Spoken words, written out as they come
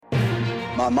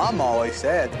My mom always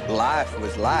said life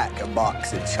was like a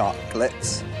box of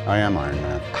chocolates. I am Iron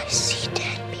Man. I see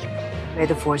dead people. May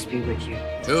the force be with you.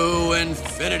 To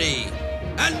infinity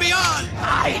and beyond!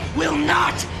 I will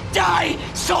not die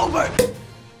sober!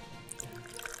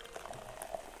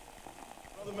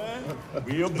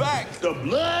 We are back. The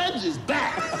Bloods is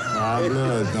back. Our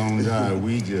blood don't die.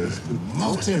 We just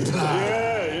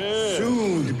multiply.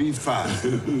 Soon to be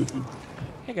five.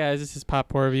 Hey guys, this is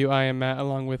Pop War Review. I am Matt,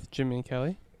 along with Jimmy and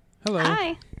Kelly. Hello.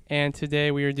 Hi. And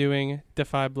today we are doing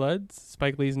Defy Bloods,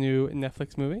 Spike Lee's new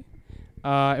Netflix movie.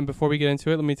 And before we get into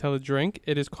it, let me tell the drink.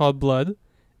 It is called Blood.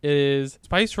 It is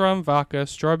spiced rum, vodka,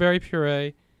 strawberry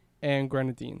puree, and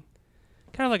grenadine.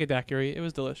 Kind of like a daiquiri. It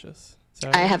was delicious. So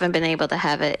I haven't been able to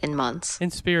have it in months. in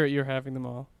spirit, you're having them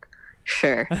all.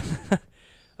 Sure.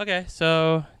 Okay,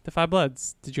 so Defy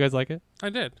Bloods. Did you guys like it? I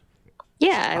did.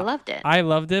 Yeah, I loved it. I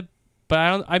loved it, but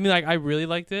I really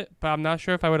liked it, but I'm not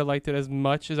sure if I would have liked it as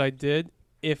much as I did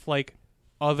if like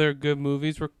other good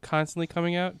movies were constantly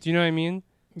coming out. Do you know what I mean?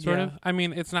 Sort of. I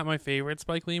mean, it's not my favorite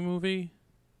Spike Lee movie.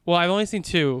 Well, I've only seen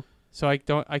two, so I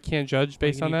can't judge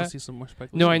based on You need that. to see some more Spike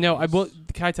Lee No, I know. movies.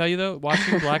 Can I tell you though?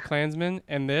 Watching Black Klansman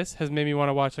and this has made me want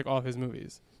to watch like all of his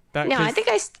movies. I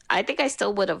think I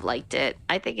still would have liked it.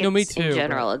 I think it's me too, in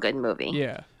general a good movie.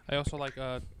 Yeah. I also like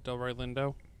Delroy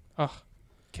Lindo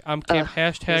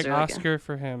Hashtag he's really Oscar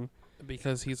for him.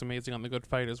 because he's amazing on The Good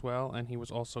Fight as well, and he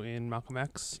was also in Malcolm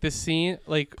X. The scene,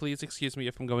 like Please excuse me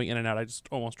if I'm going in and out. I just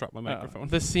almost dropped my microphone.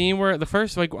 the scene where the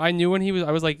first, like, I knew when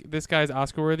I was like, this guy's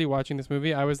Oscar worthy. Watching this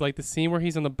movie, I was like, the scene where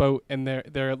he's on the boat and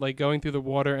they're like going through the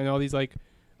water and all these like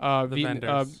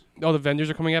vendors. all the vendors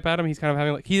are coming up at him. He's kind of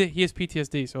having like he has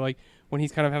PTSD, so like when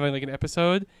he's kind of having like an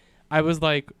episode, I was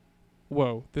like,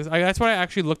 whoa, that's why I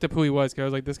actually looked up who he was, because I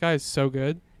was like, this guy is so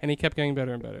good, and he kept getting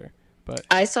better and better. But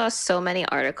I saw so many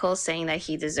articles saying that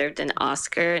he deserved an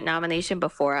Oscar nomination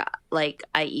before like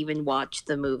I even watched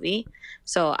the movie.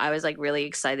 So I was like really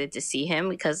excited to see him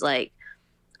because like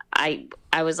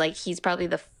I was like, he's probably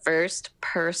the first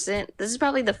person. This is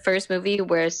probably the first movie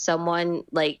where someone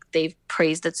like they've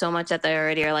praised it so much that they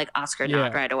already are like Oscar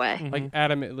nod right away. Mm-hmm. like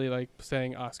adamantly like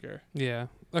saying Oscar. Yeah.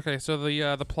 Okay, so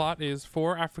the plot is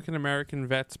 4 African-American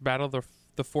vets battle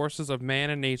the forces of man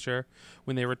and nature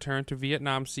when they return to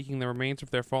Vietnam seeking the remains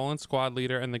of their fallen squad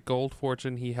leader and the gold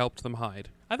fortune he helped them hide.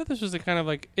 I thought this was a kind of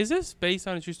like, is this based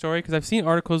on a true story? Because I've seen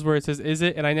articles where it says, is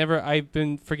it? And I've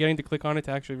been forgetting to click on it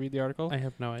to actually read the article. I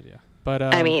have no idea. But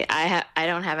I mean, I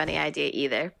don't have any idea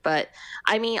either. But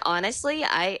I mean, honestly,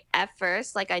 at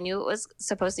first, like I knew it was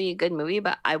supposed to be a good movie,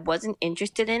 but I wasn't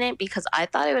interested in it because I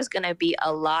thought it was going to be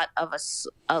a lot of a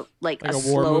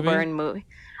slow burn movie.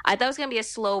 I thought it was going to be a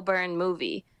slow burn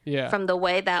movie. Yeah. From the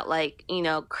way that like, you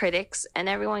know, critics and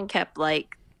everyone kept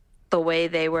like the way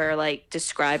they were like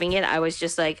describing it, I was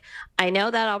just like, I know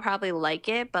that I'll probably like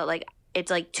it, but like it's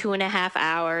like 2.5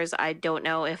 hours. I don't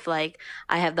know if like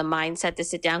I have the mindset to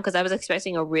sit down because I was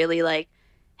expecting a really like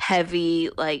heavy,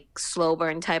 like slow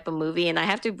burn type of movie, and I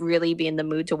have to really be in the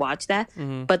mood to watch that.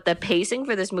 Mm-hmm. But the pacing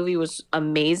for this movie was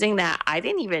amazing that I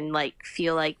didn't even like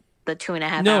feel like the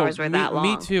 2.5 hours were that long.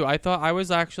 Me too. I thought I was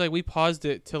actually like, we paused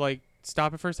it to like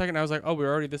stop it for a second. I was like, oh,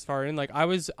 we're already this far in. Like I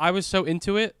was so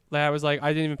into it that I was like,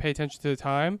 I didn't even pay attention to the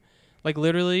time, like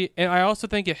literally. And I also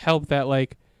think it helped that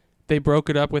like they broke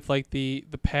it up with like the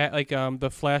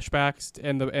flashbacks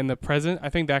and the present. I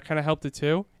think that kind of helped it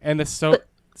too. And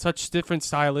such different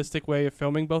stylistic way of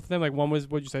filming both of them. Like one was,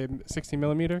 what'd you say, 16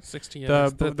 millimeter? 16. Yeah,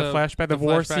 the flashback, the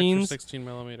war scenes, 16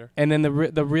 millimeter. and then the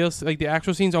real, like the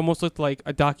actual scenes almost looked like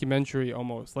a documentary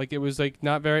almost. Like it was like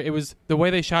not very. It was the way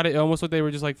they shot it. It almost looked they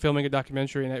were just like filming a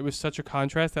documentary, and it was such a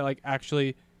contrast that like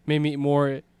actually made me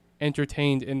more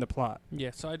entertained in the plot.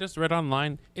 Yeah. So I just read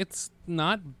online. It's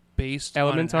not based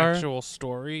Elements on are? an actual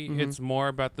story. Mhm. It's more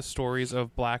about the stories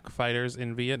of black fighters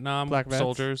in Vietnam, Black vets.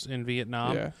 soldiers in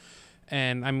Vietnam. Yeah.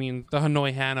 And I mean, the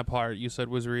Hanoi Hannah part you said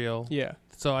was real. Yeah.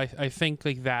 So I think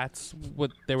like that's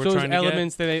what they were So trying to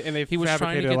elements get. that they He was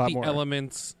trying to fabricated get a lot the more.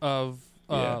 elements of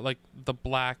like the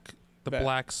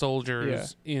black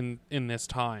soldiers in this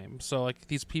time. So like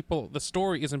these people, the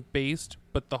story isn't based,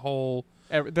 but the whole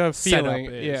the setup feeling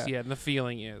is. Yeah, and the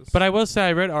feeling is. But I will say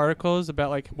I read articles about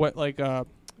like what like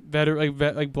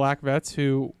black vets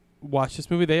who watched this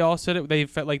movie. They all said it.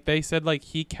 They said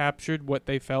he captured what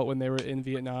they felt when they were in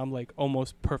Vietnam like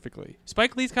almost perfectly.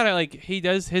 Spike Lee's kind of like, he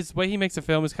does, his way he makes a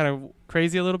film is kind of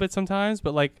crazy a little bit sometimes,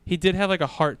 but like he did have like a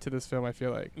heart to this film. I feel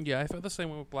like. Yeah, I felt the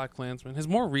same way with Black Klansman. His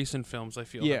more recent films, I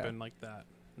feel, have been like that.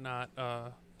 Not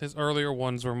his earlier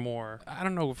ones were more, I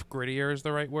don't know if grittier is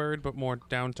the right word, but more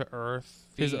down to earth.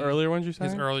 His earlier ones, you're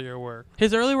saying? His earlier work.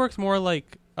 His earlier work's more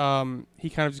like he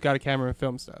kind of just got a camera and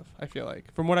filmed stuff. I feel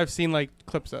like from what I've seen like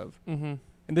clips of, Mm-hmm.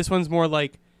 and this one's more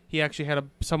like he actually had a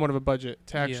somewhat of a budget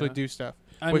to actually do stuff.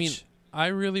 I mean, I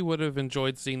really would have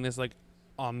enjoyed seeing this like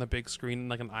on the big screen,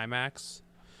 like an IMAX,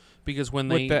 because when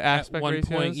With they the aspect at one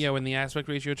point, ratios? when the aspect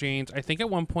ratio changed, I think at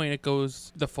one point it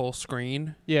goes the full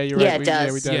screen. Yeah, you're Yeah, right. it does.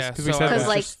 Yeah, we does. Yeah, Because so we said I was that.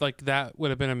 like- just like that would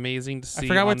have been amazing to see. I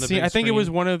forgot on what the scene. big I think it was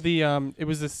screen. one of the it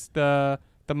was the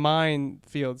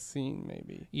minefield scene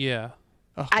maybe. Yeah.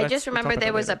 Ugh, I that's- just we'll talk remember about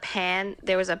there that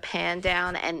was later. a pan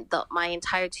down, and my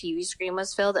entire TV screen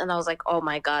was filled, and I was like, oh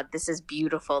my god, this is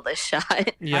beautiful, this shot.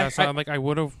 Yeah, so I- I'm like, I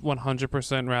would have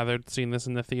 100% rather seen this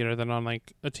in the theater than on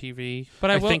like a TV. But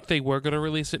I will- think they were going to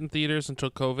release it in theaters until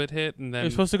COVID hit, and It then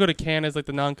was supposed to go to Cannes as like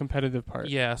the non-competitive part.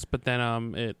 yes, but then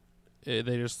they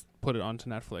just put it onto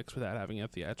Netflix without having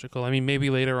it theatrical. I mean, maybe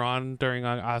later on during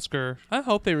Oscar I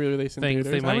hope they release in things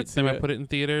theaters. they might put it in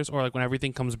theaters, or like when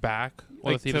everything comes back,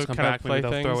 or Like, the theaters to come kind of back, maybe play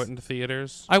they'll throw things. it into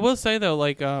theaters. I will say though,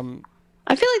 like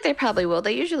I feel like they probably will.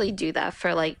 They usually do that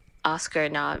for like Oscar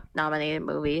nominated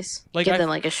movies. Like, Give I- them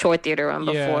like a short theater run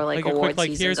before like a award quick, like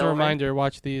season's here's a over. reminder,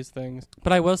 watch these things.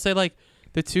 But I will say like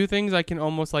the two things I can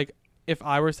almost like if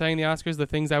I were saying the Oscars, the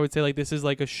things I would say like this is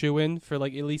like a shoe-in for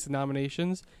like at least the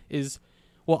nominations is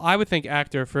well, I would think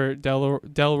actor for Delroy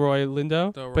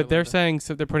Lindo, Delroy but they're Lindo. saying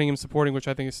so they're putting him supporting, which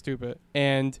I think is stupid.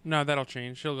 And No, that'll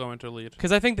change. She'll go into lead.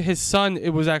 because I think that his son it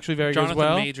was actually very good Jonathan as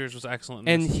well, Majors was excellent,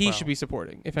 in and this as he well. should be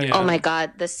supporting. If Yeah. anything. Oh my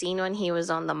god, the scene when he was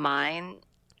on the mine,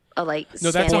 like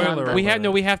No, that's standing Spoiler on the-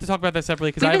 alert. we have to talk about that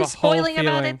separately because We've I have been a whole spoiling feeling.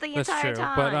 about it the That's entire true,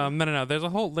 time. but no. There's a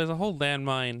whole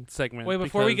landmine segment. Wait,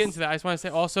 before we get because- into that, I just want to say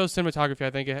also cinematography. I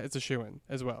think it's a shoe-in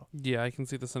as well. yeah, I can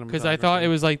see the cinematography. Because I thought it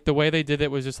was like the way they did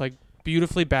it was just like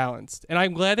beautifully balanced, and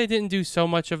I'm glad they didn't do so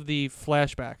much of the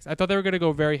flashbacks. I thought they were going to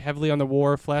go very heavily on the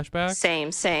war flashback,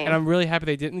 Same. and I'm really happy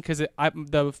they didn't because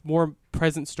the more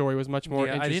present story was much more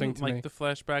yeah, I interesting didn't to like me. the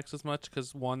flashbacks as much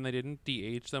because one, they didn't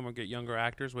de-age them or get younger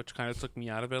actors, which kind of took me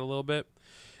out of it a little bit.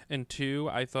 And two,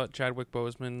 I thought Chadwick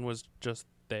Boseman was just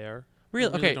there.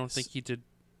 Really? I Okay, don't think he did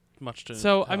much to.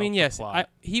 So I help mean, the yes, plot.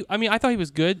 I thought he was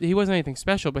good. He wasn't anything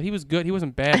special, but he was good. He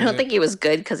wasn't bad. I in don't it. think he was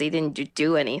good because he didn't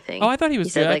do anything. Oh, I thought he was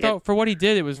He said, good. like, I thought for what he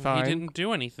did, it was fine. He didn't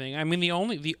do anything. I mean, the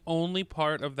only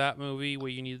part of that movie where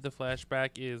you needed the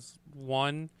flashback is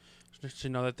one, just to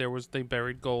know that they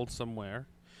buried gold somewhere,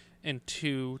 and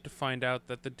two, to find out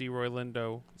that the DeRoy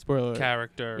Lindo Spoiler alert.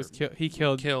 character He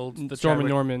killed the Stormin' Chadwick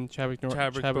Norman, Chadwick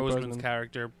Boseman's Boseman.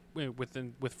 character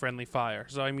with friendly fire.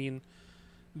 So I mean,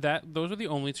 those are the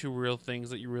only two real things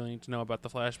that you really need to know about the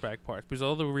flashback part, because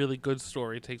all the really good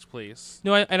story takes place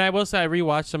No, and I will say I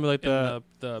rewatched some of like in the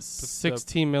the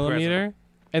 16 millimeter,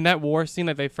 and that war scene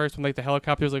that they first when like the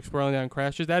helicopters like swirling down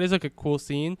crashes. That is like a cool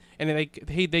scene, and then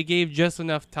they gave just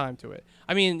enough time to it.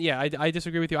 I mean, yeah, I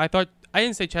disagree with you. I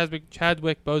didn't say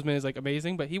Chadwick Boseman is like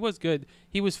amazing, but he was good.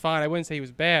 He was fine. I wouldn't say he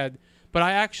was bad, but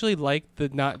I actually liked the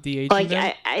not de-aging like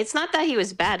them. it's not that he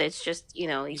was bad. It's just you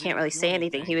can't really say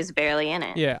anything. He was barely in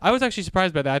it. Yeah, I was actually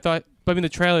surprised by that. But I mean, the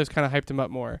trailers kind of hyped him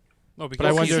up more. Oh, But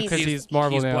I wonder because he's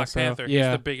Marvel he's now. Black so, Panther.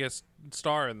 yeah. He's the biggest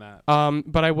star in that.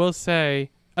 But I will say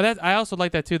that I also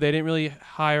like that too. They didn't really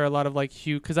hire a lot of like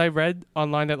huge because I read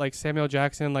online that like Samuel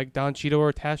Jackson and like Don Cheadle were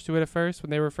attached to it at first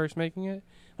when they were first making it,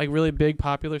 like really big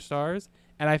popular stars.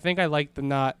 And I think I like the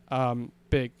not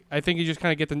big. I think you just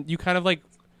kind of get you kind of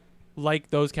like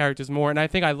those characters more, and I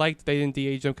think I liked they didn't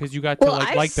de-age them because you got to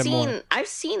like them more. I've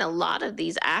seen a lot of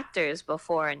these actors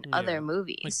before in other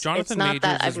movies. Like Jonathan it's not Majors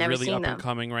that I've is never really seen up them. and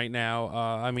coming right now.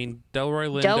 I mean, Delroy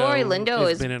Lindo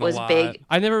has been in was a lot. big.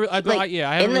 I never, I Like,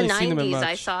 haven't in the really seen them in 90s, much.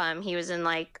 I saw him. He was in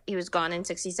he was Gone in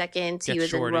 60 Seconds. He Get was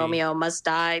Shorty. in Romeo Must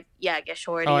Die. Yeah, Get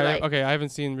Shorty. Oh, okay. I haven't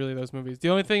seen really those movies. The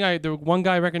only thing the one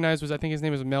guy I recognized was I think his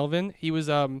name was Melvin. He was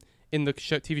in the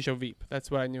TV show Veep. That's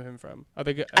what I knew him from. I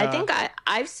think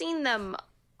I've seen them.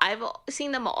 I've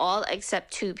seen them all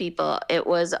except two people. It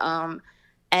was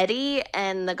Eddie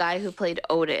and the guy who played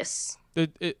Otis.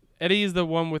 Eddie is the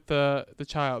one with the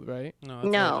child, right? No.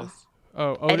 No.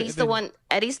 Oh, Eddie's the one.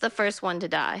 Eddie's the first one to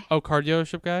die. Oh, car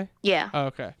dealership guy. Yeah. Oh,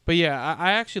 okay, but yeah,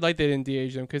 I actually like they didn't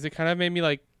de-age them because it kind of made me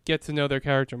like get to know their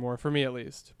character more, for me at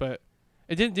least. But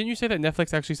it didn't you say that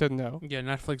Netflix actually said no? Yeah,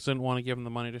 Netflix didn't want to give him the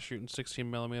money to shoot in 16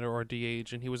 millimeter or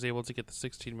de-age, and he was able to get the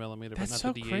 16 millimeter, but That's not so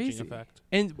the de-aging crazy. effect.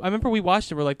 And I remember we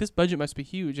watched it. We're like, this budget must be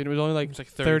huge, and it was only like, It was like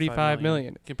 35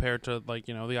 million. compared to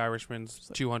The Irishman's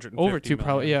 250 Over two,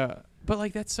 probably. million. Yeah, but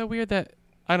like that's so weird that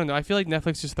I don't know. I feel like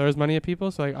Netflix just throws money at people,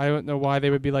 so like I don't know why they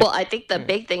would be like. Well, I think the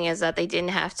big thing is that they didn't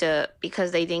have to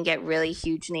because they didn't get really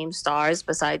huge name stars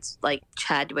besides like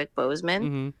Chadwick Boseman.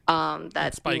 Mhm. And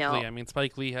That Spike Lee. I mean,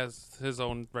 Spike Lee has his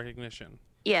own recognition.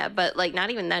 Yeah, but like not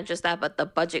even that, just that, but the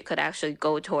budget could actually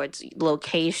go towards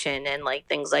location and like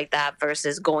things like that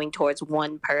versus going towards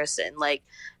one person. Like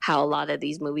how a lot of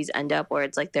these movies end up, where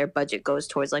it's like their budget goes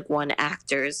towards like one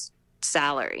actor's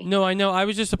salary. No, I know. I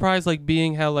was just surprised, like,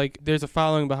 being how, like, there's a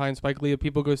following behind Spike Lee. If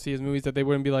people go see his movies, that they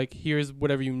wouldn't be like, here's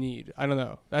whatever you need. I don't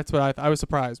know. That's what I was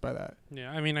surprised by that. Yeah,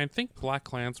 I mean, I think Black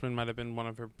Klansman might have been one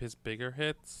of his bigger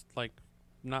hits, like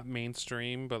not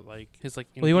mainstream, but like his like.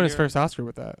 Well, he won his indie- first Oscar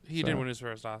with that. He so. did win his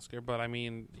first Oscar, but I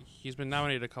mean, he's been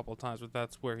nominated a couple of times, but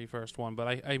that's where he first won.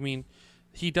 But I mean,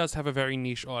 he does have a very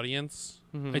niche audience.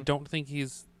 Mhm. I don't think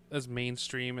he's as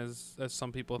mainstream as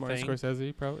some people Martin think.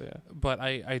 Scorsese, probably, yeah. But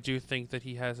I do think that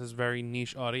he has his very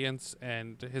niche audience,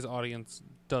 and his audience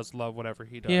does love whatever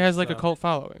he does. He has, like, so. a cult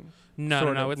following. No,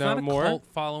 Sort no, of. it's No, not a more? cult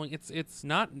following. It's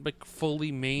not like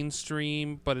fully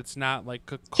mainstream, but it's not like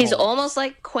a cult. He's almost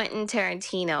like Quentin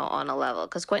Tarantino on a level,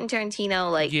 because Quentin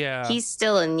Tarantino, like, Yeah. he's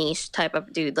still a niche type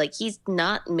of dude. Like, he's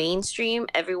not mainstream.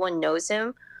 Everyone knows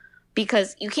him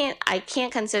because I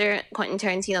can't consider Quentin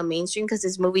Tarantino mainstream because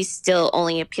his movies still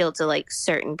only appeal to like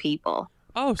certain people.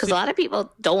 Oh, Because see, a lot of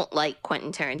people don't like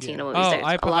Quentin Tarantino movies. Oh, There's-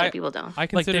 I- a lot I- of people don't. I like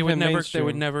consider they would him never mainstream.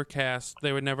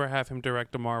 they would never have him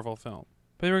direct a Marvel film.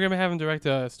 But they were going to have him direct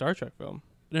a Star Trek film.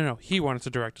 No, he wanted to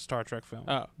direct a Star Trek film.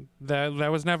 Oh. That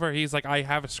was never. He's like, I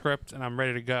have a script and I'm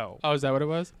ready to go. Oh, is that what it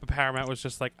was? But Paramount was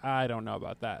just like, I don't know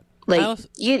about that. Like, I also-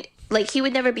 he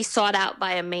would never be sought out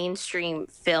by a mainstream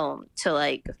film to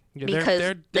like Yeah, because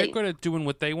they're they- good at doing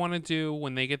what they want to do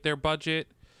when they get their budget.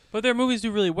 But their movies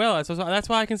do really well. So that's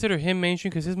why I consider him mainstream,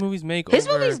 because his movies make his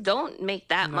over... movies don't make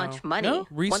that No. much money. No?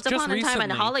 Once Just Upon a Time in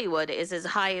recently. Hollywood is his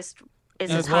highest. Is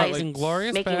As his well, highest like,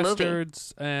 Inglorious making movie.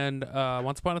 Bastards and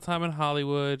Once Upon a Time in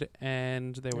Hollywood,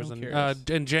 and there was I'm and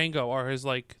curious. Django are his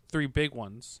like three big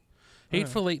ones. Alright.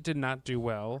 Hateful Eight did not do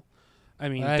well. I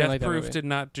mean, I didn't Death like that Proof movie. did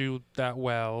not do that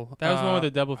well. That was the one with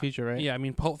the double feature, right? Yeah, I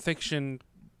mean, Pulp Fiction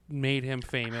made him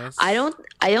famous. I don't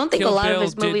think Kill a lot Bill of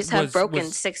his movies was have broken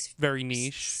was very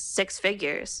niche. six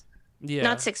figures. Yeah,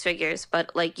 Not six figures,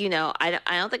 but like I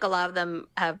don't think a lot of them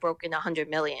have broken 100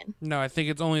 million. No, I think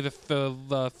it's only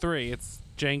the three. It's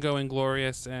Django,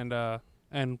 Inglorious, and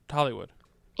Hollywood.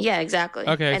 Yeah, exactly.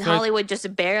 Okay, and so Hollywood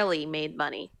just barely made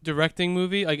money. Directing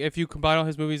movie, like if you combine all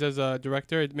his movies as a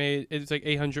director, it's like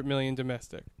 800 million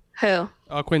domestic. Who?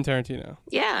 Quentin Tarantino.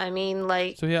 Yeah, I mean,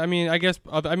 like, So yeah, I mean, I guess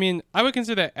I would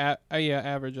consider that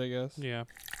average, I guess. Yeah.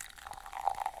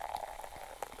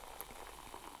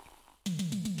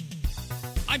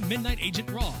 I'm Midnight Agent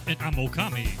Raw. And I'm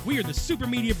Okami. We are the Super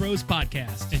Media Bros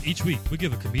Podcast. And each week, we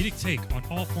give a comedic take on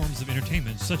all forms of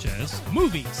entertainment, such as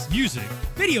movies, music,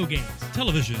 video games,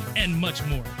 television, and much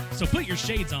more. So put your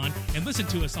shades on and listen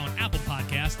to us on Apple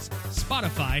Podcasts,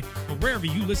 Spotify, or wherever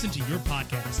you listen to your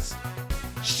podcasts.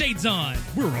 Shades on.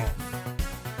 We're off.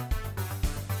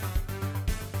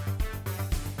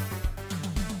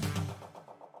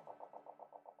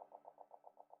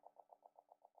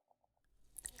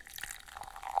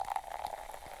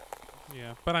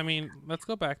 Yeah, but I mean, let's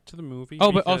go back to the movie.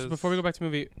 Oh, but also because- before we go back to the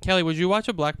movie, Kelly, would you watch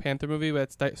a Black Panther movie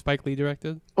that Spike Lee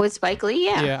directed? with Spike Lee,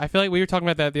 yeah. I feel like we were talking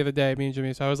about that the other day, me and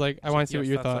Jimmy. So I was like, I want to see Yes, what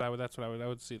you that's thought. I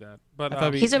would see that. But I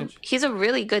thought He's a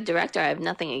really good director. I have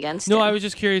nothing against No, him. I was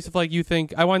just curious if like you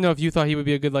think. I want to know if you thought he would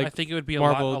be a good I like. think it would be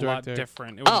Marvel a lot director.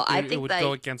 different. It would, Oh, I it think, would like-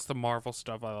 go against the Marvel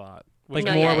stuff a lot. Like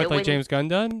No, more yeah, with it like wouldn't- James Gunn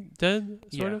did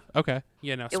sort Yeah. of. Okay,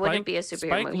 You know, It wouldn't be a superhero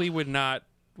Spike movie. Lee would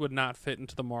not fit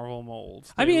into the Marvel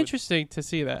mold. I'd They be would- interesting to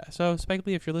see that. So Spike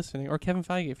Lee, if you're listening, or Kevin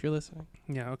Feige, if you're listening.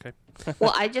 Yeah. Okay.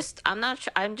 Well, I'm not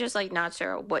sure. I'm just like not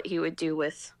sure what he would do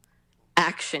with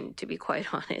action. To be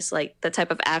quite honest, like the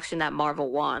type of action that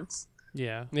Marvel wants.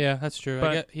 Yeah. Yeah, that's true.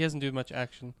 But- He doesn't do much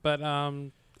action. But I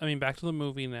mean, back to the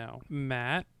movie now.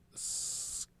 Matt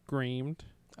screamed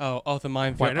Oh, the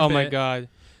minefield. Quite a Oh my bit. god.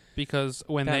 because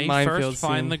when That they minefield first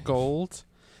find scene. the gold,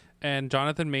 and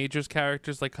Jonathan Major's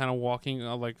character's like kind of walking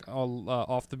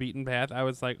off the beaten path, I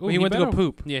was like, "Oh, He went to go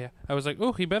poop. Yeah, I was like,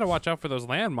 "Oh, he better watch out for those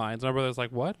landmines." And my brother's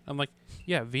like, "What?" I'm like,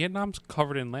 "Yeah, Vietnam's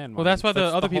covered in landmines." Well, that's why the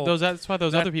other people. whole- That's why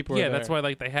those that- other people. Were Yeah, there. that's why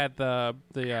like they had the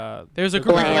There's a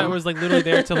group of people Lamb. that was like literally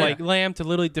there to like lamb to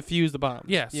literally defuse the bomb.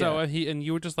 Yeah, so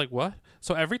you were just like, what?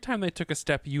 So every time they took a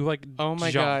step, you like Oh my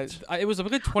jumped. god, it was a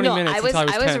good 20 No, minutes. I was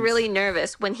until I was tense. really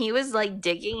nervous when he was like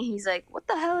digging. He's like, "What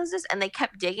the hell is this?" And they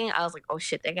kept digging. I was like, "Oh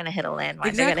shit, they're gonna hit a landmine. They're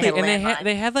Exactly, gonna hit a and landmine."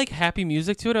 they had like happy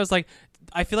music to it. I was like,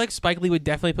 I feel like Spike Lee would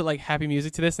definitely put like happy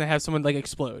music to this and have someone like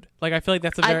explode. Like I feel like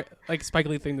that's a very like Spike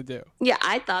Lee thing to do. Yeah,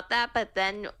 I thought that, but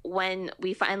then when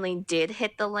we finally did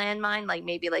hit the landmine, like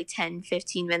maybe like 10,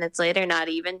 15 minutes later, not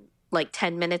even like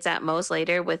 10 minutes at most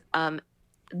later with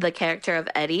the character of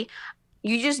Eddie,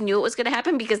 You just knew it was going to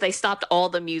happen because they stopped all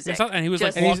the music. And he was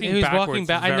Just- like walking he was walking backwards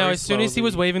back. I know. very As soon as he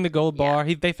was slowly. waving the gold bar,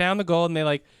 they found the gold and they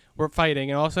like were fighting.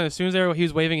 And all of a sudden, as soon as he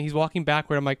was waving, he's walking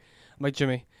backward. I'm like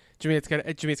Jimmy, it's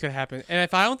gonna happen. And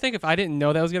if I didn't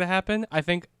know that was gonna happen, I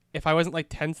think if I wasn't like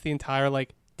tense the entire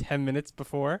like 10 minutes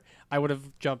before, I would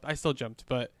have jumped. I still jumped,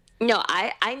 but. No,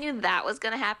 I knew that was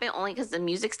going to happen only because the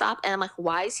music stopped. And I'm like,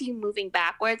 why is he moving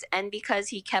backwards? And because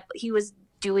he was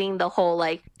doing the whole,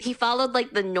 like, he followed,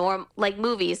 like, the norm, like,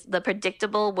 movies, the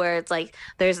predictable, where it's like,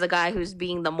 there's the guy who's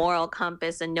being the moral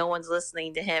compass and no one's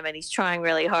listening to him and he's trying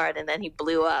really hard and then he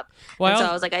blew up. Well, and so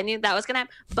I was like, I knew that was going to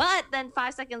happen. But then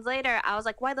 5 seconds later, I was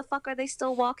like, why the fuck are they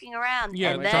still walking around?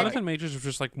 Yeah, and then, Jonathan Majors was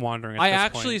just like wandering. At I this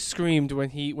actually point. screamed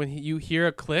when you hear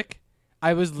a click.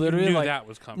 I was literally knew like, that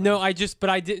was coming. No, I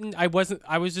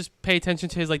was just pay attention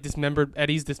to his like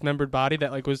Eddie's dismembered body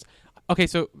that like was. Okay,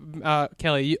 so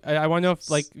Kelly, I want to know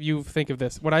if like you think of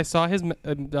this. When I saw his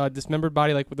dismembered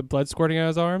body like with the blood squirting out of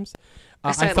his arms,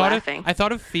 I started laughing. I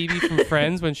thought of Phoebe from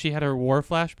Friends when she had her war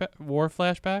flashback.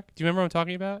 Do you remember what I'm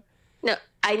talking about? No,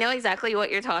 I know exactly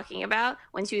what you're talking about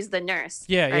when she was the nurse.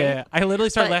 Yeah, right? yeah. I literally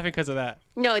started But- laughing because of that.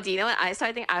 No, do you know what I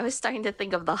started thinking? I was starting to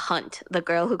think of The Hunt, the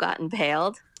girl who got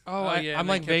impaled. Oh, yeah, I'm and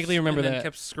like then vaguely remember and then that.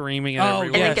 kept screaming at Oh,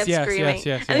 everyone. And yes, then kept yes, screaming. yes,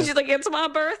 yes, And then yes. she's like, it's my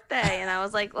birthday. And I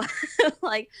was like,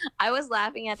 like, I was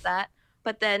laughing at that.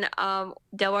 But then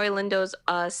Delroy Lindo's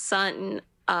son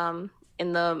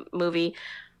in the movie,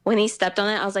 when he stepped on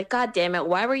it, I was like, God damn it,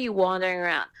 why were you wandering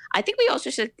around? I think we also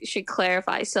should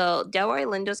clarify. So Delroy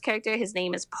Lindo's character, his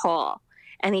name is Paul.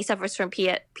 And he suffers from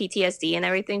PTSD and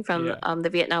everything from the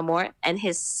Vietnam War. And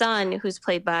his son, who's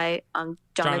played by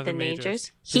Jonathan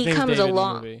Majors, His he name is comes David in the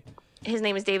along. movie. His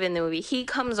name is David in the movie. He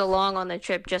comes along on the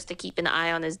trip just to keep an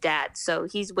eye on his dad. So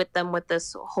he's with them with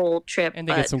this whole trip. And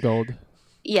they but get some gold.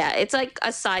 yeah, it's like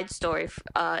a side story.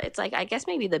 It's like, I guess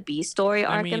maybe the B story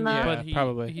arc in the. but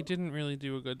probably. he didn't really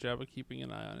do a good job of keeping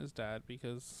an eye on his dad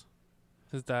because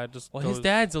his dad just Well, goes, his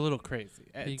dad's a little crazy.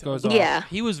 He goes off. Yeah.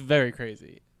 He was very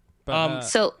crazy. But,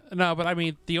 So no, but I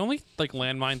mean, the only like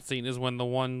landmine scene is when the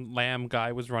one lamb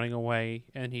guy was running away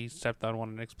and he stepped on one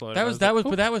and exploded. That was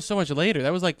but that was so much later.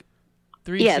 That was like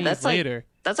 3 scenes that's later.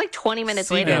 that's like 20 minutes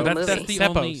See, later in the that's movie. the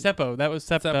Seppo, only- Seppo. That was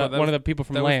Seppo, That one was- of the people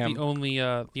from that Lamb.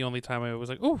 was the only time I was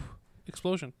like, ooh,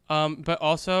 explosion. But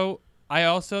also, I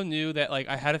also knew that like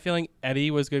I had a feeling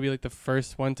Eddie was gonna be like the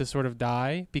first one to sort of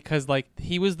die because like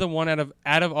he was the one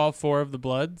out of all four of the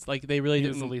Bloods. Like they really He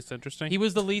didn't. was the least interesting. He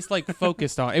was the least like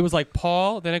focused on. It was like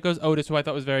Paul, then it goes Otis, who I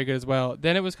thought was very good as well.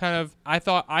 Then it was kind of I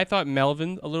thought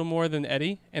Melvin a little more than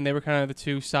Eddie, and they were kind of the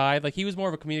two side. Like he was more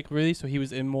of a comedic relief, so he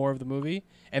was in more of the movie.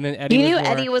 And then Eddie. You was knew more,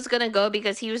 Eddie was gonna go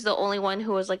because he was the only one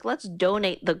who was like, "Let's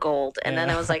donate the gold," and then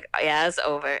Yeah. I was like, oh, "Yeah, it's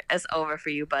over. It's over for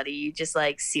you, buddy. You just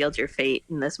like sealed your fate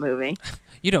in this movie."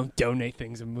 You don't donate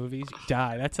things in movies. You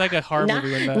die. That's like a horror Not,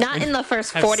 movie. not in the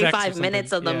first have sex or 45 minutes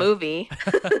something. of the Yeah. movie.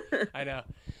 I know.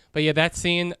 But yeah, that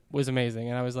scene was amazing.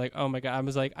 And I was like, oh my God. I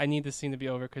was like, I need this scene to be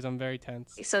over because I'm very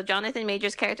tense. So Jonathan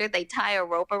Majors' character, they tie a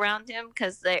rope around him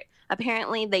because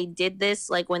they did this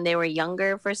like when they were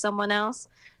younger for someone else.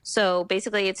 So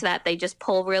basically, it's that they just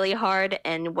pull really hard,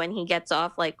 and when he gets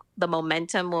off, like the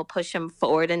momentum will push him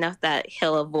forward enough that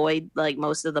he'll avoid like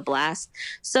most of the blast.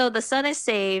 So the son is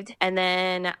saved, and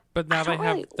then But now I don't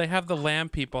really- they have the lamb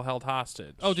people held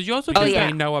hostage. Oh, did you also because think yeah.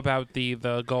 they know about the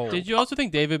gold. Did you also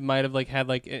think David might have like had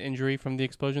like an injury from the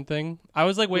explosion thing? I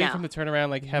was like waiting No. for him to turn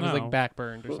around, like have his No. like back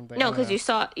burned or something. No, I don't because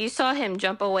know. you saw him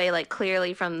jump away like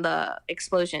clearly from the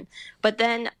explosion. But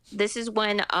then this is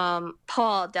when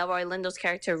Paul Delroy Lindo's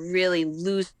character really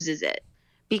loses it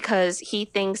because he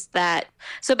thinks that.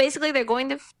 So basically, they're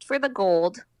going for the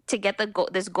gold to get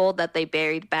this gold that they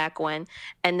buried back when,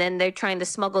 and then they're trying to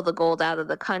smuggle the gold out of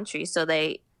the country. So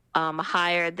they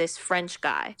hire this French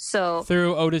guy. So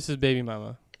through Otis's baby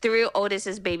mama. through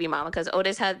Otis's baby mama, because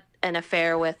Otis had an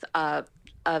affair with a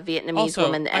Vietnamese Also,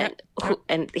 woman,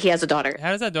 and he has a daughter. How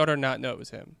does that daughter not know it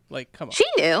was him? Like, come on. She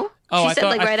knew. Oh, She I said thought-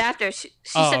 like I- right after. She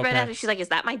Oh, said right okay. after. She's like, "Is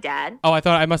that my dad?" Oh, I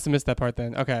thought I must have missed that part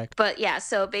then. Okay. But yeah,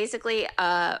 so basically,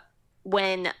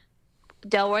 when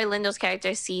Delroy Lindo's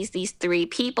character sees these three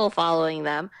people following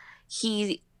them,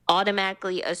 he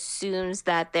automatically assumes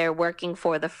that they're working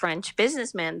for the French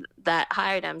businessman that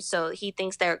hired him. So he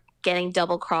thinks they're getting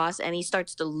double crossed, and he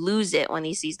starts to lose it when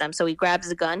he sees them. So he grabs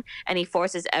a gun and he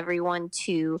forces everyone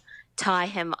to tie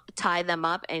them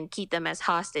up and keep them as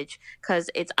hostage, because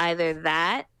it's either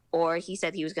that or he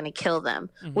said he was going to kill them,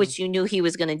 which you knew he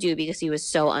was going to do because he was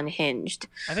so unhinged.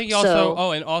 I think he also.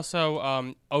 So- and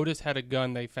also, Otis had a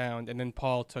gun they found, and then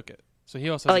Paul took it. So he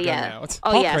also has a gun yeah. now. It's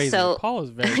Oh, Paul yeah, crazy. so- Paul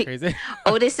is very crazy.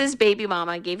 Otis's baby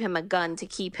mama gave him a gun to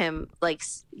keep him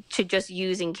to just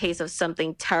use in case of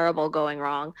something terrible going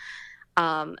wrong.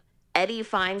 Eddie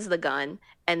finds the gun,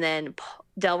 and then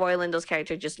Delroy Lindo's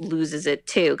character just loses it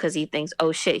too because he thinks,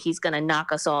 oh shit, he's gonna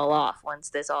knock us all off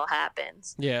once this all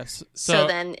happens. Yes. So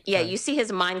then, you see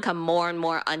his mind come more and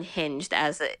more unhinged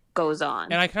as it goes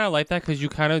on. And I kind of like that because you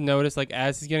kind of notice, like,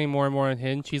 as he's getting more and more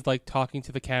unhinged, he's like talking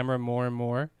to the camera more and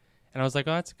more. And I was like,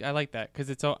 oh, I like that because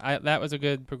that was a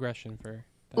good progression for.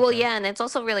 Well, yeah, and it's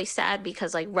also really sad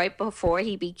because like right before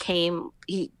he became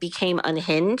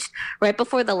unhinged, right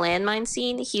before the landmine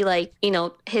scene, he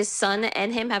his son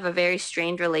and him have a very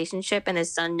strained relationship, and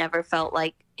his son never felt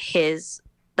like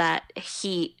that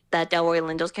Delroy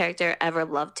Lindo's character ever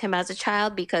loved him as a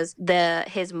child because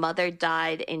his mother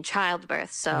died in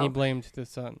childbirth. So And he blamed the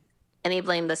son. And he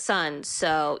blamed the son.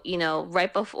 So,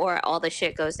 right before all the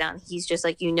shit goes down, he's just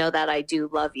like, that I do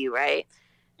love you, right?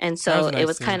 And so That was a nice it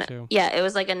was scene, kind of, too. it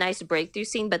was like a nice breakthrough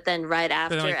scene. But then right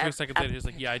after, Then like 3 seconds later, he's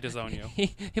like, "Yeah, I disown you."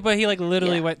 But he like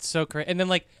literally went so crazy, and then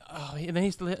and then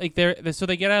he's like so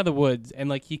they get out of the woods, and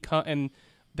like and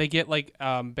they get like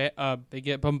they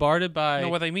get bombarded by. No,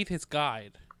 well, they meet his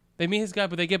guide. They meet his guy,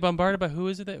 but they get bombarded by who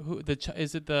is it?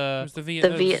 Is it the? It was the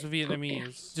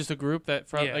Vietnamese. Just a group that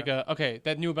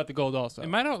that knew about the gold also. It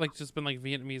might have like just been like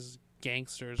Vietnamese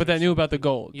gangsters, but that knew about the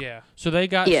gold. Yeah. So they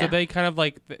kind of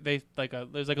like there's like a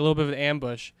little bit of an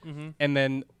ambush, and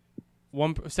then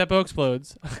Seppo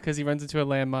explodes because he runs into a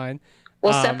landmine.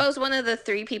 Well, Seppo's one of the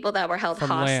 3 people that were held from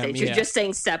hostage. Lamb, You're yeah. just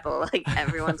saying Seppo, like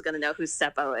everyone's gonna know who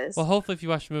Seppo is. Well, hopefully, if you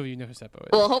watch the movie, you know who Seppo is.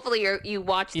 Well, hopefully you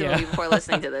watched the movie before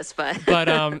listening to this, but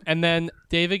and then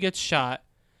David gets shot,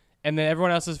 and then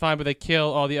everyone else is fine, but they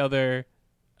kill all the other.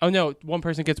 Oh no! One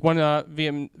person gets one of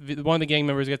the gang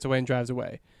members gets away and drives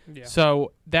away. Yeah.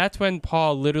 So that's when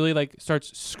Paul literally like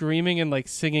starts screaming and like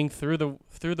singing through the woods,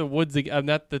 through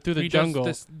the jungle.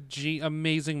 Does this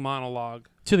amazing monologue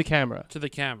to the camera.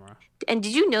 And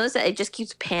did you notice that it just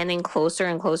keeps panning closer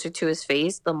and closer to his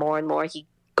face the more and more he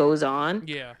goes on?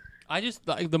 Yeah. I just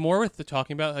the more we're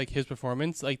talking about like his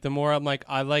performance, like the more I'm like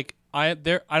I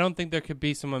don't think there could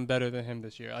be someone better than him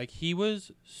this year. Like he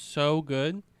was so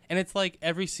good, and it's like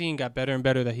every scene got better and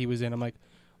better that he was in. I'm like,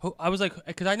 I was like,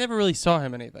 because I never really saw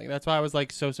him in anything. That's why I was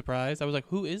like so surprised. I was like,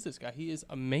 who is this guy? He is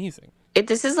amazing. It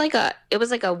was like a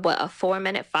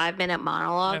 4-minute, 5-minute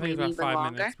monologue, I think maybe it's about even 5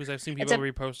 longer. minutes because I've seen people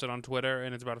repost it on Twitter,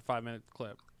 and it's about a 5-minute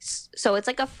clip. So it's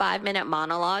like a 5-minute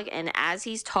monologue, and as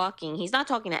he's talking, he's not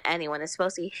talking to anyone. It's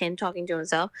supposed to be him talking to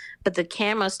himself, but the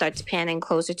camera starts panning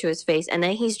closer to his face, and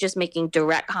then he's just making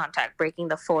direct contact, breaking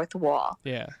the fourth wall.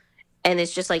 Yeah. And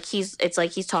it's just like he's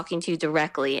talking to you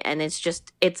directly, and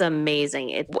it's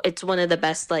amazing. It's one of the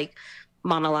best like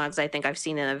monologues I think I've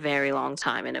seen in a very long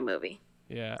time in a movie.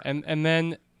 Yeah, and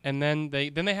then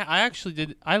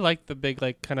I liked the big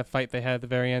like kind of fight they had at the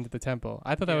very end of the temple.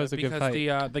 I thought that was a good fight.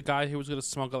 Because the guy who was going to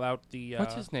smuggle out the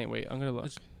what's his name? Wait, I'm gonna look.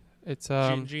 It's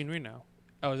Gene Reno.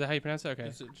 Oh, is that how you pronounce it? Okay.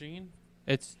 Is it Gene?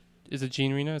 Is it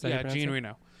Gene Reno? Is that how you pronounce Gene it?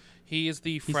 Reno. He is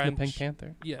the He's French. the Pink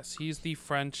Panther. Yes, he's the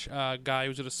French guy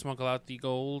who's going to smuggle out the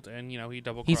gold, and he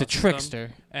double. He's a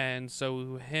trickster. And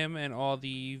so him and all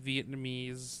the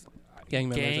Vietnamese gang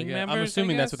members. I'm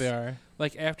assuming that's what they are.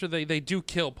 Like after they do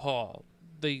kill Paul,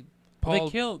 they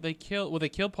kill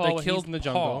Paul when he's in the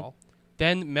jungle.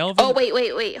 Then Melvin. Oh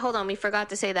wait! Hold on, we forgot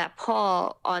to say that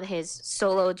Paul on his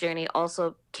solo journey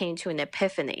also came to an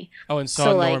epiphany. Oh, and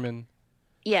saw Norman.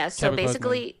 Yeah, so Chadwick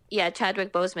basically,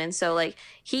 Chadwick Boseman. So like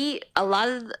a lot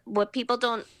of what people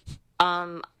don't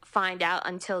find out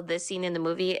until this scene in the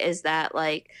movie is that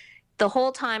like the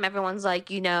whole time everyone's like,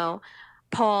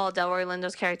 Paul Delroy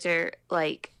Lindo's character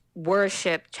like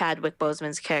worshipped Chadwick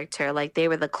Boseman's character, like they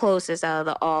were the closest out of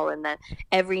the all, and then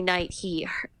every night he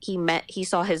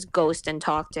saw his ghost and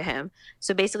talked to him.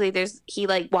 So basically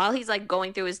while he's like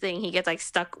going through his thing, he gets like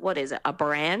stuck, what is it, a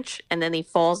branch, and then he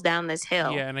falls down this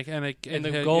hill. Yeah, and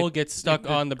the gold gets stuck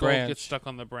on the branch. Gets stuck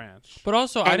on the branch. But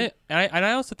also,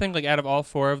 I also think like out of all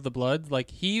 4 of the Bloods,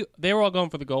 like they were all going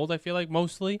for the gold. I feel like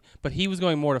mostly, but he was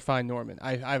going more to find Norman.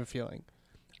 I have a feeling.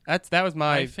 That was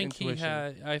my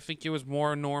intuition. I think it was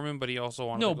more Norman, but he also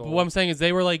wanted No, gold. but what I'm saying is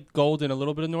they were like gold and a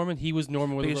little bit of Norman. He was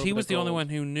Norman with because a little he bit was of the only gold. one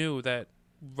who knew that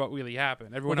what really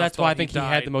happened. Everyone Well, else that's why I thought think he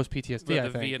had the most PTSD.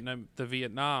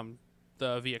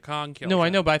 The Viet Cong killed No, him. I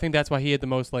know, but I think that's why he had the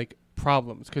most like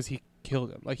problems because he killed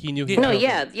him. Like he knew he. No, killed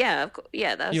him.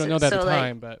 yeah. That's You don't know that so, at the like,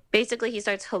 time, but basically he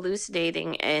starts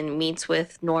hallucinating and meets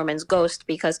with Norman's ghost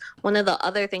because one of the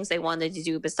other things they wanted to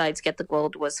do besides get the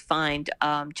gold was find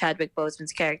Chadwick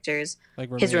Boseman's characters, like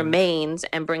his remains,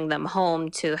 and bring them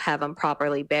home to have them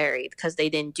properly buried because they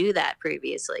didn't do that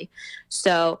previously.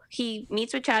 So he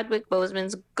meets with Chadwick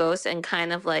Boseman's ghost and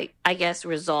kind of like, I guess,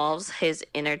 resolves his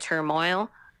inner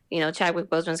turmoil. You know, Chadwick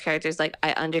Boseman's character is like,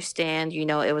 I understand, you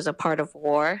know, it was a part of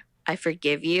war. I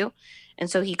forgive you. And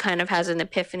so he kind of has an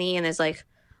epiphany and is like,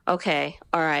 okay,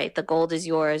 all right, the gold is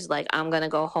yours. Like, I'm going to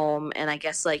go home. And I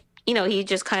guess, like, you know, he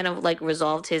just kind of like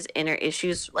resolved his inner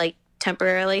issues, like,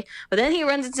 temporarily. But then he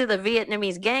runs into the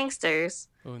Vietnamese gangsters.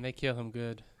 Oh, and they kill him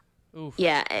good. Oof.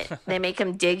 Yeah, they make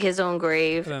him dig his own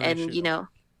grave. And, you know,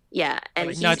 yeah,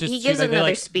 and he gives another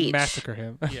like, speech. Massacre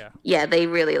him. Yeah, they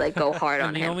really like go hard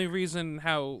on the him. only reason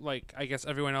how, like, I guess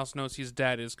everyone else knows he's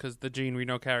dead is because the Jean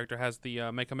Reno character has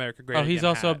the Make America Great Oh, Again he's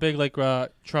also hat. a big like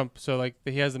Trump, so like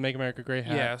he has the Make America Great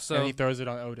hat. Yeah, so and he throws it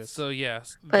on Otis. So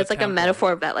yes, But it's like a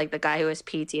metaphor that like the guy who has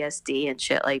PTSD and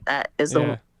shit like that is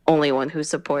the only one who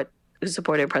supported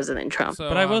President Trump. So,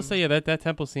 but I will say, yeah, that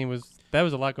temple scene was a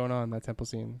lot going on. That temple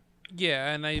scene.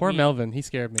 Yeah, and Poor Melvin, he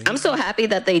scared me. I'm so happy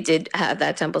that they did have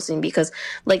that temple scene because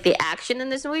like the action in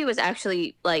this movie was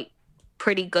actually like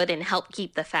pretty good and helped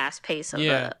keep the fast pace of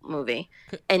the movie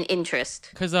and interest.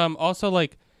 Because also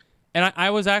like, and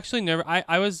I was actually nervous.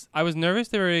 I was nervous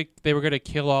they were gonna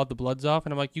kill all the Bloods off,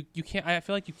 and I'm like, you can't. I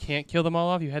feel like you can't kill them all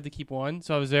off. You had to keep one.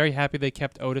 So I was very happy they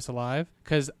kept Otis alive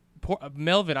because poor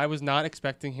Melvin. I was not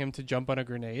expecting him to jump on a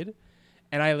grenade.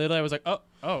 And I literally was like, oh,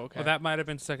 okay. Well, that might have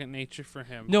been second nature for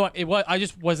him. No, it was. I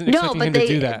just wasn't expecting him to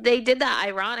do that. They did that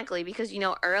ironically because, you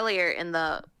know, earlier in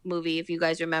the movie, if you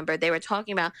guys remember, they were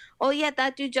talking about, oh, yeah,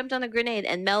 that dude jumped on a grenade.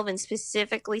 And Melvin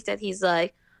specifically said he's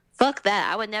like, fuck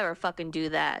that. I would never fucking do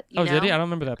that. You know? Did he? I don't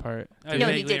remember that part. I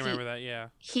vaguely remember that, yeah.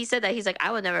 He said that. He's like,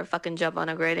 I would never fucking jump on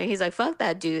a grenade. He's like, fuck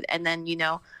that dude. And then, you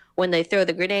know, when they throw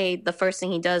the grenade, the first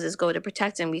thing he does is go to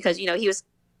protect him because, you know, he was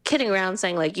kidding around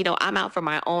saying like, you know, I'm out for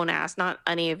my own ass, not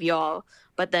any of y'all.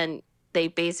 But then they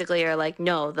basically are like,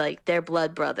 no, like they're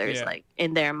blood brothers, like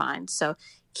in their mind. So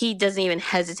he doesn't even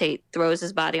hesitate, throws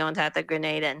his body onto the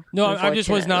grenade, and no, I just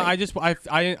was not. I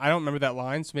don't remember that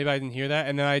line, so maybe I didn't hear that.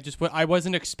 And then I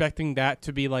wasn't expecting that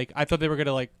to be like. I thought they were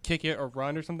gonna like kick it or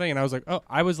run or something, and I was like, oh,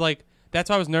 I was like, that's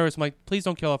why I was nervous. I'm like, please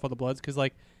don't kill off all the Bloods, because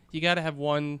like you got to have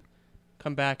one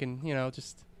come back and you know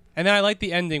just. And then I like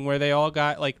the ending where they all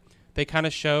got like. They kind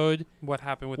of showed what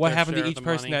happened to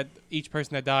each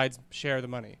person that died's share of the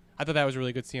money. I thought that was a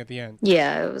really good scene at the end.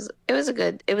 Yeah, it was a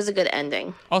good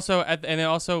ending. Also, and then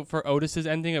also for Otis's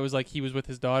ending, it was like he was with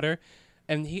his daughter,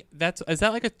 and is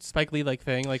that like a Spike Lee like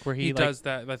thing, like where he like, does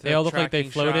that? They all look like they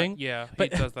floating. Shot. Yeah,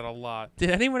 but he does that a lot. Did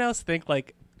anyone else think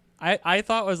like? I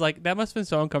thought it was like that must have been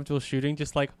so uncomfortable shooting,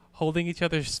 just like holding each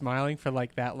other, smiling for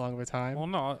like that long of a time. Well,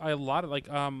 no, a lot of like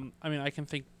I mean, I can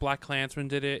think Black Klansman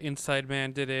did it, Inside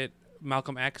Man did it.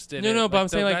 Malcolm X did it. No, but I'm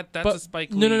saying like that's a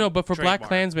Spike Lee No, but for trademark. Black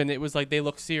Klansman, it was like they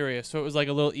looked serious, so it was like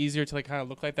a little easier to like kind of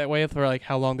look like that way for like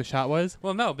how long the shot was.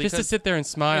 Well, no, because just to sit there and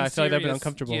smile, I feel like that'd be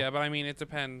uncomfortable. Yeah, but I mean, it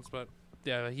depends. But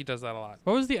yeah, he does that a lot.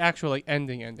 What was the actual like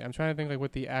ending? I'm trying to think like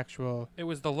what the actual. It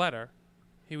was the letter.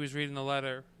 He was reading the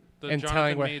letter. And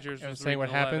telling saying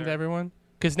what happened to everyone.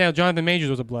 Because now Jonathan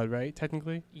Majors was a Blood, right?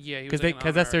 Technically. Yeah,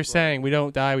 because that's their saying. We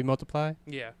don't die, we multiply.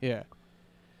 Yeah. Yeah.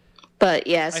 But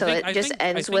yeah, so it just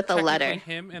ends with a letter.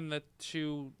 Him and the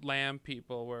two Lamb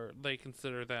people they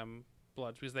consider them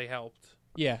Bloods because they helped.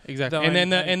 Yeah, exactly. And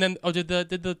then did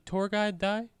the tour guide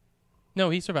die? No,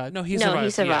 he survived. No, he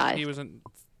survived. Yeah,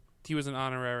 he was an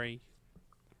honorary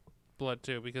Blood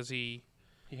too because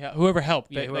whoever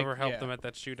helped. Whoever helped them at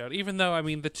that shootout. Even though I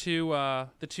mean the two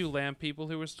Lamb people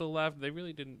who were still left, they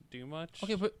really didn't do much.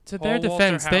 Okay, but to their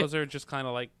defense, Walter Hauser just kind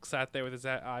of like sat there with his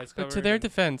eyes covered. But to their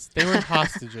defense, they were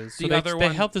hostages. So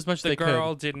they helped as much as they could. The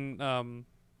girl didn't.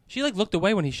 She like looked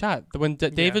away when he shot. When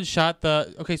David shot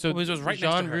the. Okay, so it was right Jean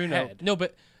next to her Reno. head. No,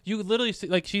 but you literally see,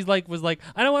 like she's like was like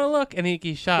I don't want to look, and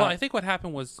he shot. Well, I think what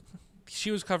happened was. She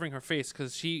was covering her face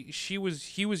because he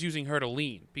was using her to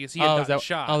lean because he had gotten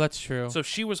shot. Oh, that's true. So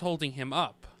she was holding him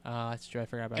up. That's true. I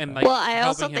forgot about and, that. Like, well, I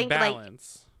also think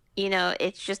balance. like, you know,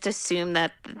 it's just assumed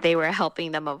that they were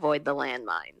helping them avoid the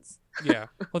landmines. Yeah.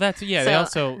 Well, they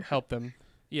also helped them.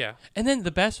 Yeah. And then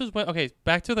the best was when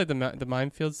back to like the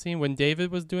minefield scene when David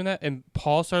was doing that and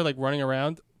Paul started like running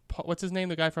around. What's his name?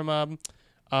 The guy from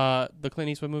the Clint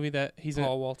Eastwood movie that he's in.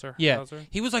 Paul Walter. Yeah. Hauser.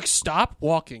 He was like, stop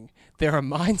walking. There are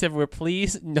mines everywhere.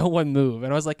 Please, no one move.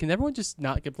 And I was like, can everyone just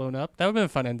not get blown up? That would have been a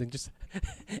fun ending. Just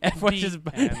everyone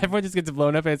just gets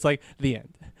blown up and it's like the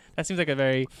end. That seems like a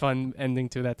very fun ending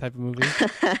to that type of movie.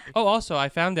 Oh, also, I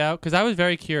found out, because I was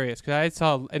very curious, because I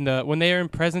saw when they were in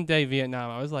present-day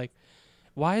Vietnam, I was like,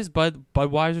 why is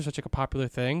Budweiser such like a popular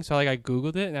thing? So like I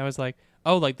Googled it, and I was like,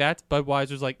 oh, like that's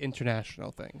Budweiser's like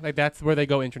international thing. Like that's where they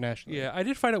go internationally. Yeah, I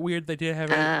did find it weird they did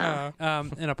have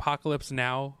an Apocalypse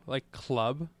Now like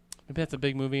club. Maybe that's a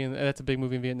big movie, and that's a big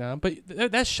movie in Vietnam. But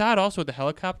that shot also with the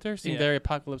helicopter seemed very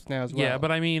Apocalypse Now as well. Yeah,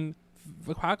 but I mean,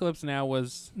 Apocalypse Now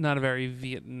was not a very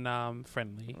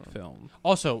Vietnam-friendly film.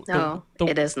 Also, No,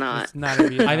 it is not. It's not a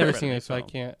Vietnam I never friendly seen it, so I film.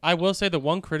 can't. I will say the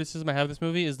one criticism I have of this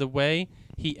movie is the way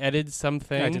he edited some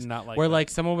things. I did not like where that. like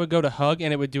someone would go to hug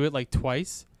and it would do it like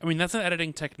twice. I mean, that's an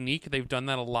editing technique. They've done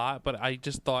that a lot, but I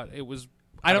just thought it was.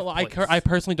 I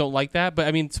personally don't like that, but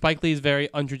I mean Spike Lee is very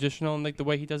untraditional in like the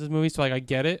way he does his movies, so like I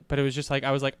get it, but it was just like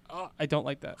I was like, oh, I don't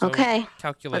like that. So, Okay.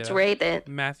 Calculator. Let's rate it.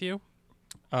 Matthew,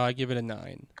 I give it a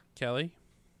 9. Kelly,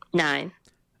 9.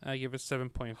 I give it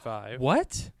 7.5.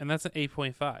 What? And that's an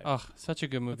 8.5. Oh, such a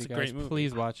good movie, It's a guys. great movie.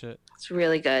 Please watch it. It's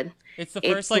really good. It's the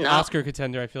It's first like not- Oscar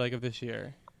contender I feel like of this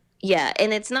year. Yeah,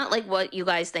 and it's not like what you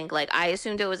guys think. Like, I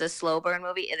assumed it was a slow burn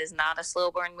movie. It is not a slow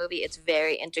burn movie. It's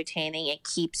very entertaining. It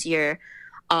keeps your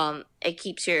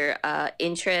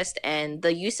interest, and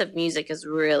the use of music is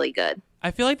really good. I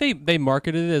feel like they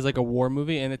marketed it as like a war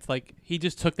movie, and it's like he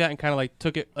just took that and kind of like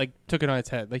took it on its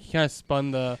head. Like he kind of spun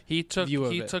the view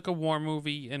of it. He took a war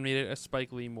movie and made it a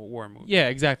Spike Lee war movie. Yeah,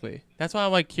 exactly. That's why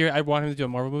I'm like here. I want him to do a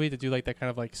Marvel movie to do like that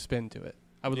kind of like spin to it.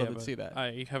 I would love to see that.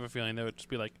 I have a feeling they would just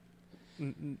be like,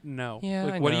 no. Yeah,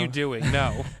 like, I what are know. you doing?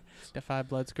 No. Defy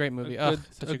Blood's a great movie.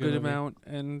 Such a a good movie. amount,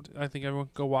 and I think everyone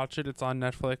go watch it. It's on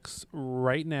Netflix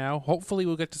right now. Hopefully,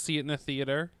 we'll get to see it in the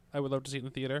theater. I would love to see it in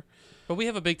the theater. But we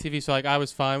have a big TV, so like I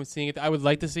was fine with seeing it. I would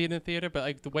like to see it in the theater, but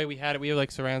like the way we had it, we have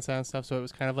like surround sound stuff, so it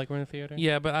was kind of like we're in a theater.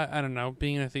 Yeah, but I don't know.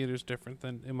 Being in a theater is different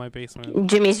than in my basement.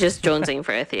 Jimmy's just jonesing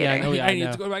for a theater. Yeah, I know. I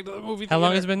need to go back to the movie theater. How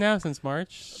long has it been now? Since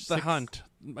March? The Hunt.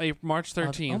 March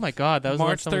 13th. Oh my God, that was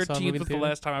March the last time I saw a 13th movie was the theater?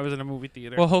 last time I was in a movie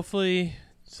theater. Well, hopefully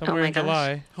somewhere my in gosh.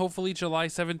 July. Hopefully July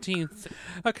 17th.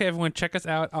 Okay, everyone, check us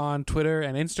out on Twitter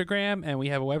and Instagram, and we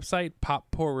have a website,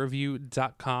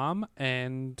 poppoorreview.com,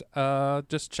 and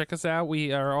just check us out.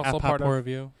 We are also At part of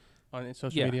Review on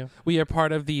social media. We are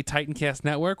part of the Titancast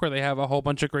Network, where they have a whole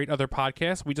bunch of great other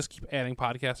podcasts. We just keep adding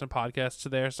podcasts and podcasts to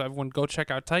there, so everyone go check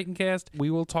out Titancast.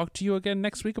 We will talk to you again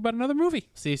next week about another movie.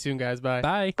 See you soon, guys. Bye.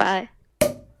 Bye. Bye.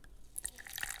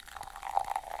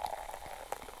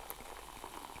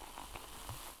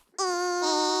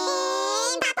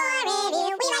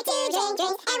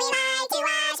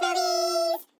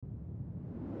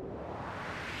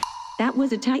 That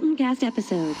was a Titancast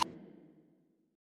episode.